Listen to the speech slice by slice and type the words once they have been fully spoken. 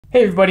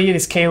Hey everybody, it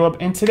is Caleb,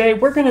 and today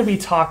we're going to be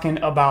talking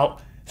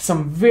about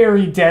some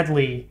very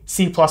deadly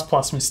C++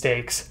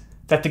 mistakes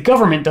that the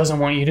government doesn't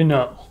want you to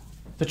know.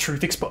 The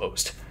truth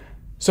exposed.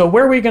 So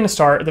where are we going to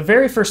start? The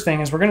very first thing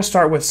is we're going to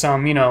start with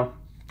some,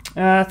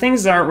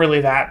 things that aren't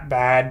really that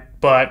bad,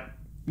 but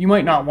you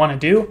might not want to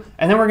do.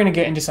 And then we're going to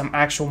get into some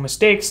actual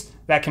mistakes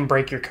that can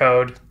break your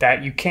code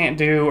that you can't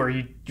do or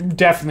you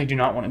definitely do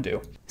not want to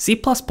do. C++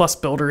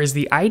 Builder is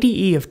the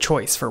IDE of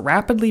choice for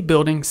rapidly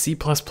building C++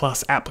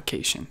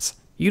 applications.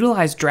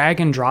 Utilize drag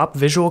and drop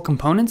visual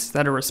components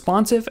that are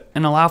responsive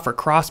and allow for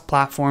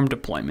cross-platform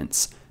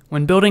deployments.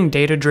 When building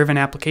data-driven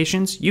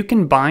applications, you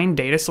can bind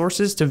data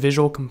sources to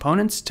visual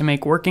components to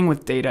make working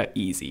with data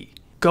easy.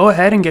 Go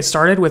ahead and get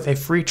started with a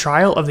free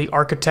trial of the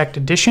Architect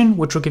Edition,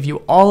 which will give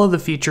you all of the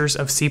features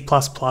of C++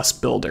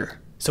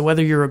 Builder. So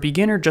whether you're a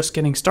beginner just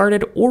getting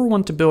started or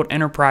want to build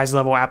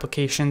enterprise-level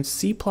applications,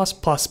 C++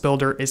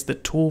 Builder is the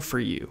tool for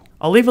you.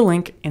 I'll leave a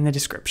link in the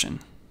description.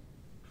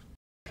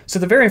 So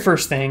the very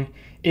first thing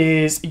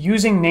is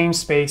using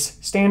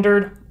namespace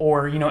standard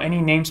or any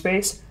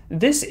namespace.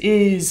 This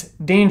is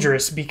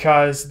dangerous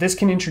because this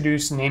can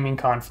introduce naming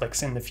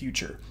conflicts in the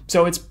future.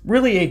 So it's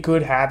really a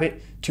good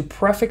habit to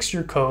prefix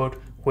your code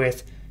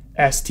with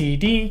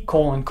std :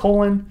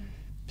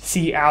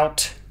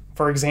 cout,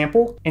 for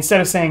example,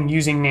 instead of saying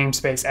using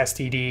namespace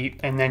std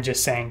and then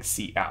just saying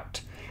cout.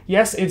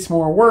 Yes, it's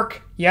more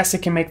work. Yes,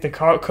 it can make the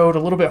code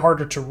a little bit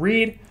harder to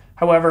read.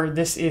 However,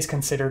 this is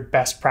considered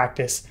best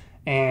practice.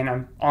 And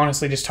I'm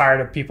honestly just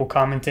tired of people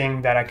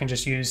commenting that I can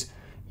just use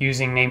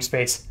using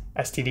namespace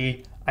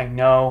std. I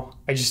know,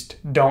 I just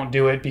don't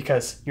do it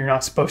because you're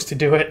not supposed to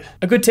do it.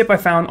 A good tip I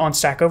found on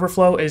Stack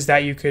Overflow is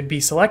that you could be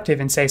selective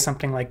and say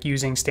something like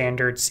using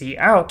standard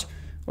cout,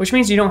 which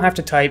means you don't have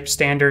to type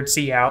standard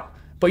cout,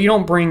 but you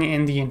don't bring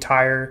in the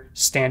entire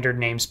standard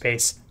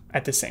namespace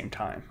at the same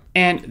time.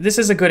 And this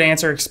is a good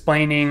answer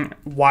explaining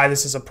why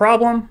this is a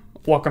problem.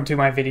 Welcome to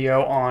my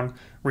video on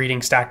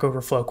reading Stack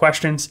Overflow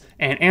questions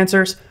and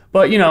answers.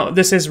 But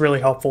this is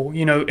really helpful.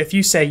 If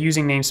you say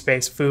using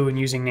namespace foo and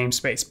using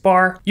namespace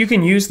bar, you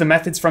can use the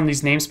methods from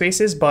these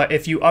namespaces, but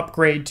if you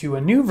upgrade to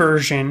a new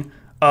version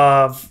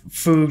of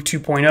foo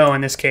 2.0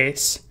 in this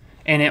case,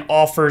 and it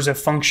offers a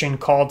function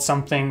called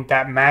something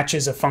that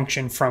matches a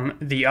function from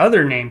the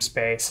other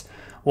namespace,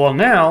 well,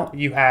 now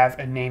you have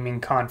a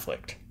naming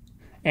conflict,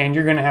 and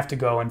you're gonna have to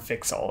go and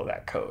fix all of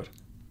that code.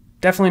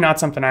 Definitely not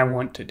something I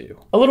want to do.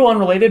 A little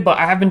unrelated, but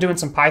I have been doing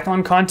some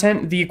Python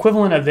content. The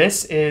equivalent of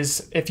this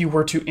is if you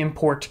were to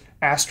import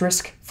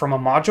asterisk from a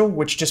module,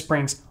 which just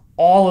brings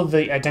all of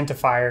the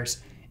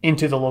identifiers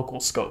into the local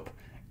scope,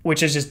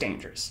 which is just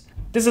dangerous.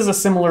 This is a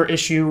similar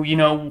issue,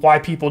 why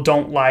people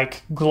don't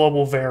like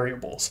global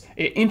variables.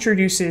 It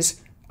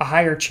introduces a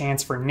higher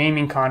chance for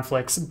naming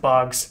conflicts,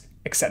 bugs,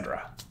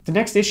 etc. The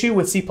next issue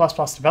with C++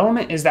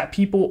 development is that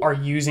people are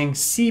using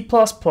C++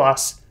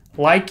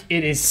 like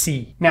it is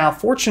C. Now,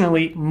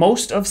 fortunately,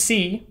 most of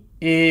C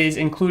is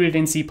included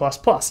in C++.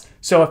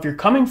 So if you're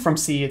coming from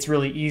C, it's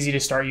really easy to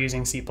start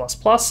using C++,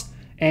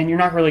 and you're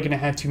not really going to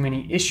have too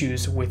many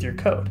issues with your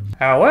code.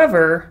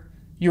 However,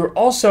 you're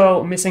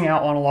also missing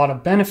out on a lot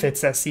of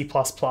benefits that C++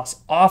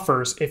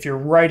 offers if you're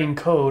writing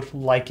code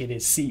like it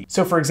is C.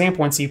 So for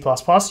example, in C++,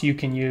 you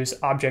can use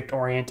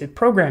object-oriented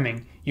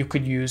programming. You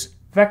could use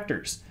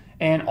vectors,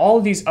 and all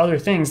of these other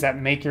things that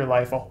make your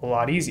life a whole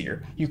lot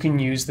easier. You can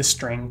use the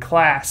string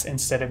class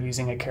instead of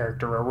using a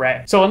character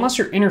array. So unless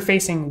you're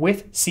interfacing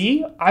with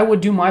C, I would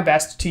do my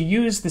best to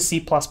use the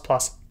C++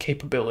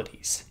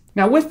 capabilities.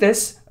 Now with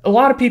this, a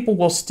lot of people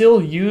will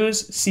still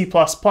use C++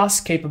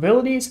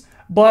 capabilities,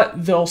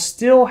 but they'll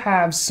still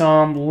have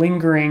some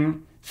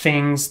lingering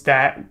things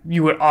that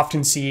you would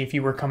often see if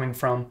you were coming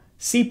from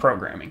C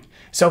programming.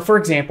 So for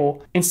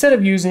example, instead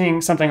of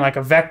using something like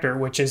a vector,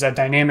 which is a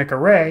dynamic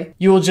array,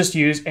 you will just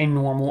use a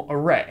normal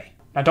array.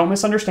 Now don't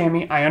misunderstand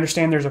me, I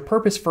understand there's a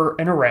purpose for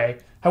an array.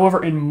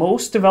 However, in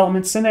most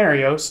development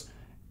scenarios,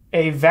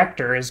 a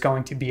vector is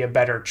going to be a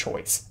better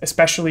choice,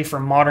 especially for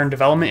modern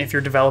development. If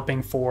you're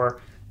developing for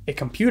a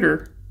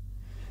computer,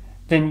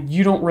 then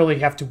you don't really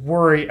have to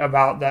worry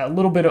about that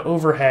little bit of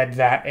overhead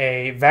that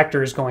a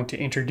vector is going to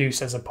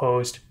introduce as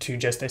opposed to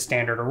just a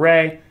standard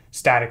array,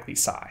 statically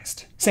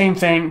sized. Same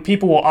thing,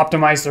 people will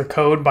optimize their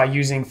code by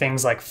using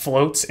things like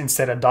floats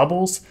instead of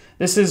doubles.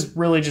 This is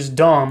really just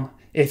dumb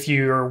if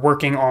you're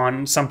working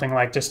on something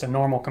like just a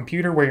normal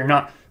computer where you're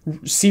not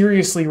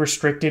seriously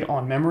restricted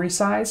on memory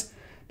size,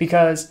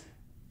 because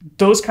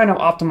those kind of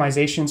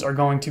optimizations are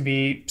going to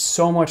be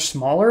so much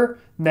smaller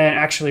than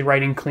actually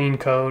writing clean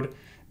code,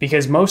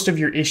 because most of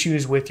your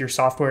issues with your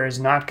software is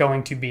not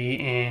going to be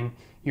in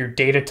your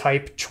data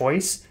type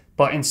choice,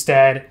 but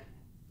instead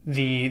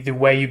the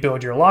way you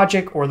build your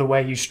logic or the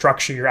way you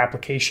structure your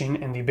application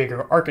in the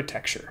bigger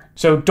architecture.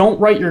 So don't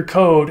write your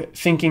code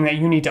thinking that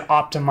you need to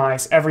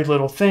optimize every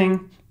little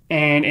thing,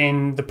 and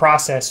in the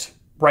process,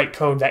 write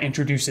code that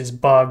introduces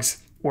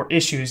bugs or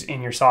issues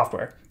in your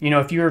software.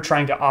 If you're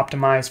trying to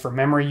optimize for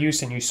memory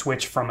use and you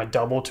switch from a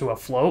double to a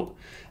float,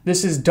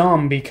 this is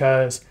dumb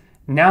because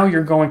now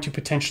you're going to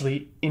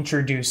potentially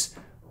introduce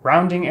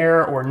rounding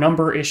error or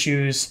number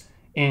issues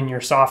in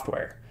your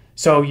software.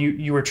 So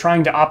you were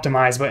trying to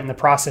optimize, but in the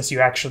process, you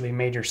actually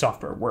made your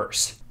software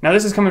worse. Now,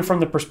 this is coming from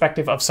the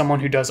perspective of someone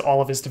who does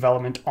all of his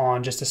development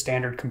on just a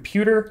standard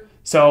computer.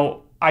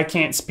 So I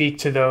can't speak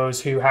to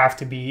those who have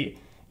to be,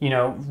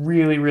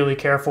 really, really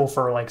careful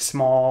for like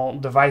small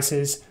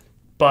devices.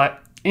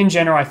 But in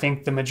general, I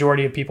think the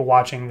majority of people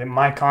watching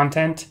my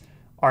content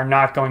are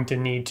not going to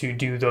need to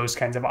do those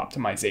kinds of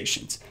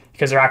optimizations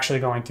because they're actually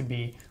going to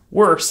be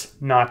worse,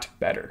 not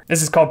better.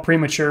 This is called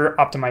premature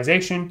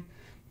optimization.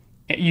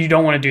 You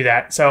don't want to do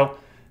that. So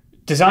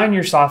design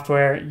your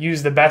software,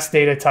 use the best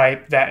data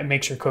type that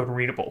makes your code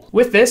readable.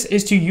 With this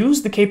is to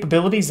use the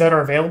capabilities that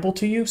are available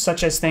to you,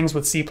 such as things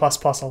with C++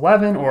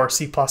 11 or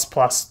C++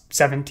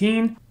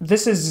 17.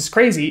 This is just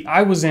crazy.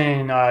 I was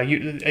in a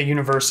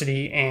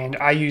university and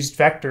I used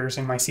vectors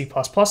in my C++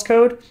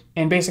 code.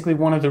 And basically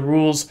one of the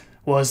rules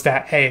was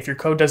that, hey, if your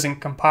code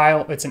doesn't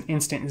compile, it's an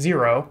instant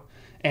 0.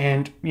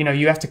 And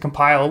you have to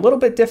compile a little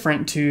bit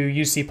different to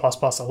use C++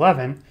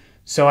 11.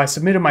 So I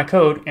submitted my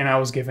code and I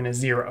was given a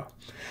 0.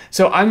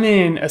 So I'm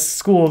in a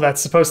school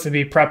that's supposed to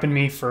be prepping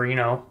me for,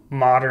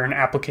 modern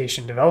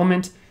application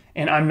development,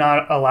 and I'm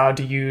not allowed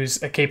to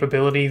use a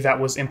capability that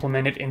was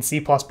implemented in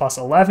C++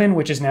 11,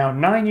 which is now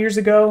 9 years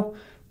ago,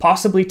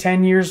 possibly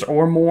 10 years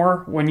or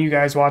more when you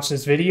guys watch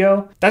this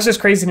video. That's just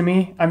crazy to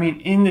me. I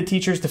mean, in the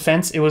teacher's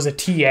defense, it was a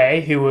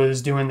TA who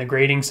was doing the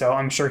grading, so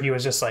I'm sure he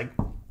was just like,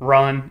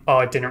 run, oh,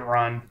 it didn't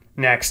run.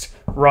 Next,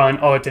 run,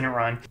 oh, it didn't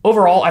run.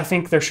 Overall, I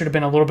think there should have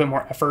been a little bit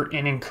more effort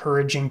in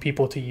encouraging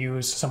people to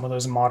use some of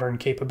those modern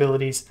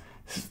capabilities.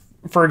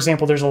 For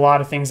example, there's a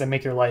lot of things that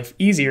make your life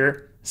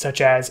easier,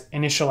 such as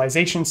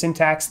initialization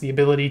syntax, the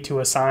ability to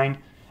assign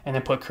and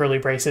then put curly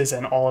braces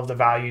and all of the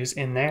values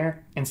in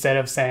there instead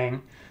of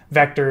saying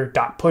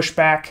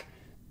vector.pushback.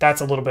 That's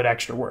a little bit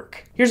extra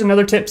work. Here's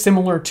another tip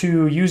similar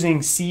to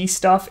using C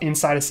stuff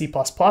inside of C++,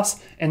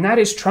 and that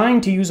is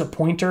trying to use a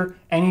pointer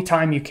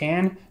anytime you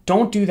can.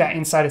 Don't do that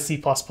inside of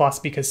C++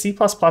 because C++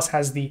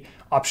 has the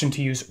option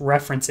to use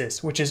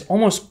references, which is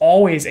almost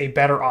always a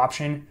better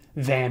option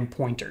than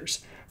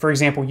pointers. For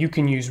example, you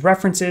can use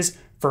references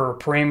for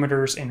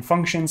parameters and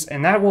functions,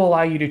 and that will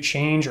allow you to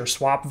change or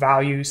swap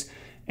values,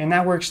 and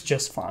that works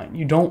just fine.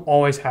 You don't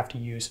always have to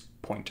use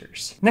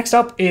pointers. Next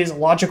up is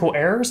logical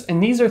errors,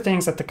 and these are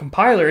things that the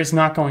compiler is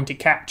not going to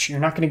catch. You're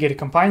not going to get a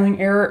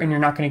compiling error and you're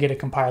not going to get a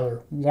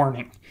compiler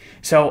warning.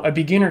 So a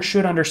beginner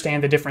should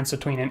understand the difference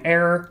between an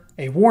error,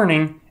 a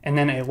warning, and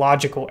then a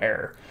logical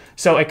error.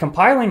 So a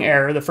compiling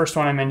error, the first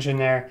one I mentioned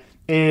there,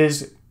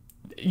 is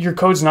your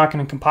code's not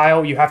going to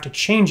compile. You have to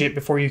change it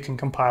before you can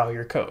compile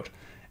your code.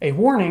 A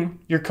warning,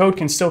 your code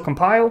can still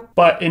compile,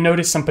 but it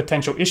noticed some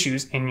potential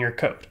issues in your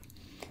code.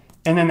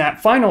 And then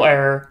that final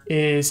error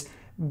is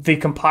the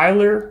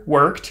compiler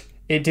worked,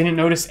 it didn't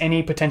notice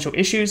any potential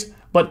issues,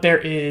 but there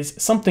is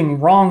something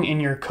wrong in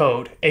your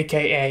code,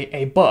 aka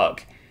a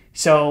bug.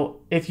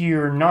 So if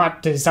you're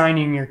not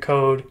designing your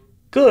code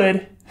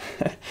good,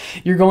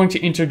 you're going to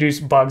introduce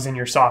bugs in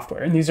your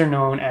software, and these are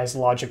known as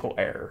logical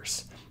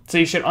errors. So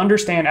you should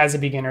understand as a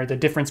beginner the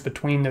difference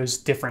between those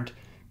different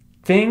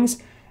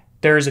things.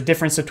 There is a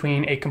difference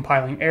between a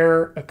compiling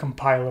error, a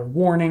compiler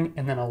warning,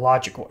 and then a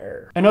logical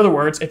error. In other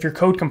words, if your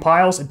code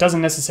compiles, it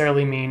doesn't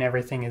necessarily mean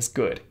everything is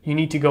good. You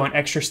need to go an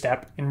extra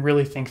step and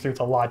really think through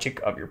the logic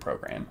of your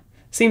program.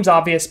 Seems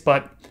obvious,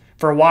 but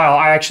for a while,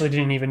 I actually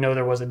didn't even know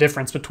there was a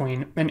difference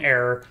between an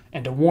error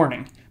and a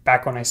warning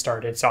back when I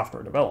started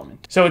software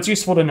development. So it's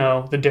useful to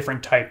know the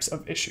different types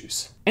of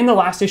issues. And the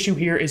last issue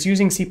here is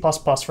using C++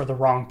 for the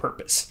wrong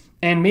purpose.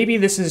 And maybe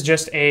this is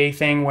just a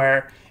thing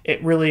where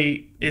it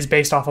really is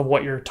based off of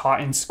what you're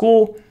taught in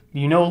school.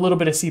 You know a little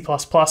bit of C++,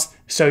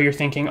 so you're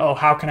thinking, oh,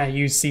 how can I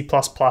use C++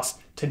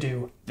 to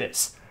do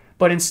this?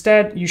 But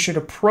instead, you should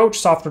approach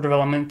software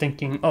development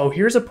thinking, oh,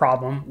 here's a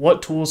problem.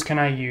 What tools can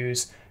I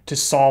use to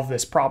solve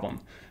this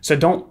problem? So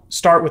don't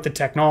start with the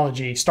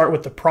technology, start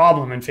with the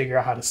problem and figure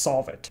out how to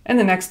solve it. And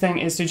the next thing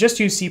is to just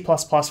use C++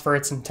 for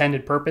its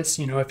intended purpose.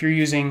 If you're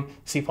using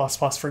C++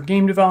 for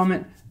game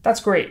development, that's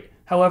great.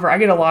 However, I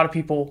get a lot of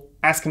people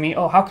asking me,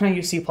 oh, how can I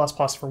use C++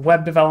 for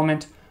web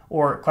development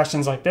or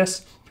questions like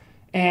this?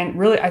 And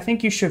really, I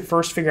think you should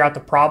first figure out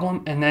the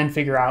problem and then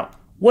figure out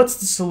what's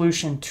the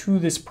solution to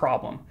this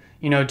problem.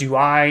 Do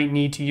I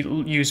need to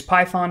use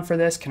Python for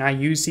this? Can I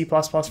use C++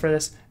 for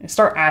this? And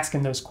start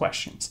asking those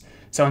questions.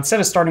 So instead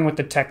of starting with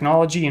the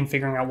technology and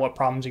figuring out what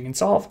problems you can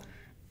solve,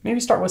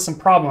 maybe start with some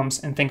problems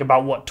and think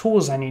about what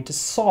tools I need to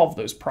solve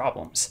those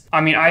problems.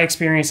 I mean, I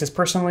experienced this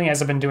personally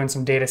as I've been doing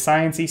some data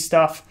science-y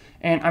stuff,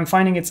 and I'm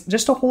finding it's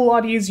just a whole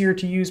lot easier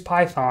to use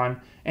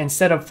Python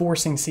instead of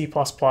forcing C++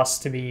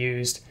 to be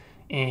used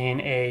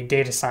in a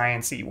data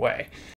science-y way.